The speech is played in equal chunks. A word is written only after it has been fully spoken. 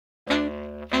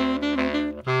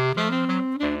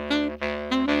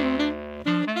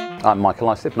I'm Michael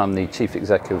Islip and I'm the Chief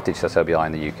Exec of Digitas LBi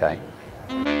in the UK.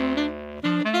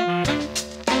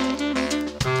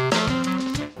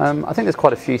 I think there's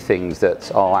quite a few things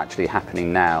that are actually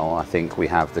happening now. I think we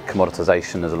have the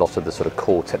commoditisation of a lot of the sort of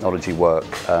core technology work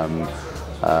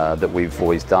that we've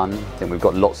always done. I think we've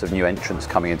got lots of new entrants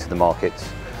coming into the market.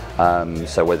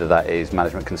 So whether that is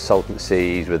management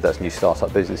consultancies, whether that's new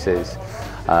startup businesses,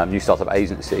 new startup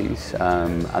agencies,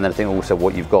 and then I think also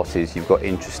what you've got is you've got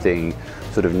interesting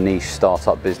sort of niche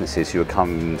startup businesses who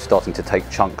are starting to take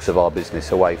chunks of our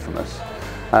business away from us.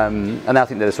 And I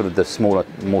think there's sort of the smaller,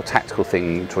 more tactical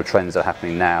trends that are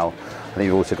happening now. I think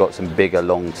you've also got some bigger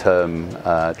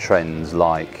long-term trends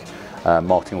like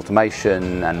marketing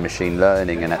automation and machine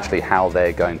learning, and actually how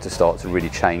they're going to start to really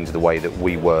change the way that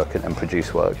we work and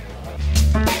produce work.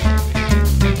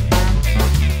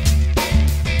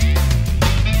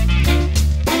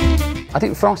 I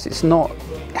think for us it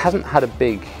hasn't had a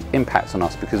big impact on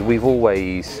us because we've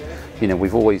always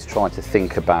tried to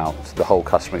think about the whole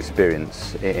customer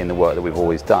experience in the work that we've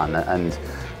always done, and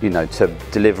to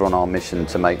deliver on our mission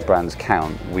to make brands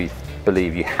count, we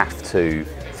believe you have to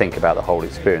think about the whole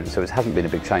experience, so it hasn't been a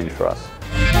big change for us.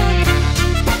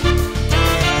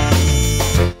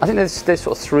 I think there's sort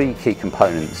of three key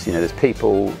components. There's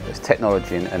people, there's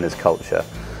technology, and there's culture.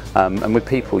 And with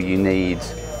people, you need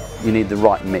the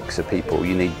right mix of people.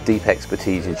 You need deep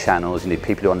expertise in channels, you need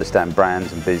people who understand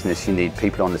brands and business, you need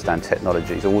people who understand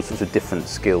technology. So all sorts of different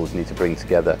skills you need to bring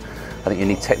together. I think you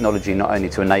need technology not only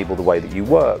to enable the way that you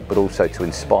work, but also to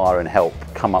inspire and help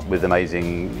come up with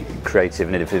amazing, creative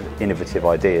and innovative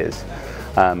ideas.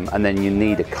 And then you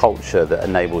need a culture that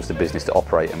enables the business to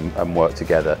operate and work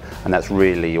together, and that's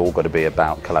really all got to be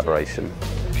about collaboration.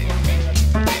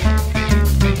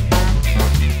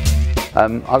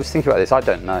 I was thinking about this. I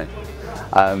don't know.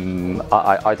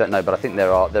 I don't know, but I think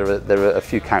there are a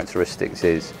few characteristics.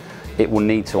 It will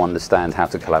need to understand how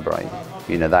to collaborate.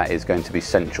 That is going to be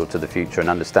central to the future, and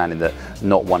understanding that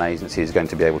not one agency is going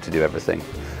to be able to do everything.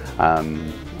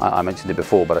 I mentioned it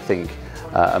before, but I think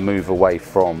a move away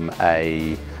from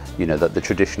the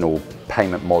traditional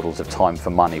payment models of time for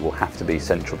money will have to be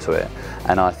central to it,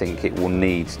 and I think it will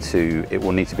need to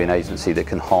be an agency that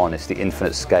can harness the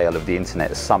infinite scale of the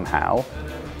internet somehow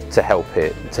to help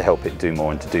it do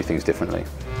more and to do things differently.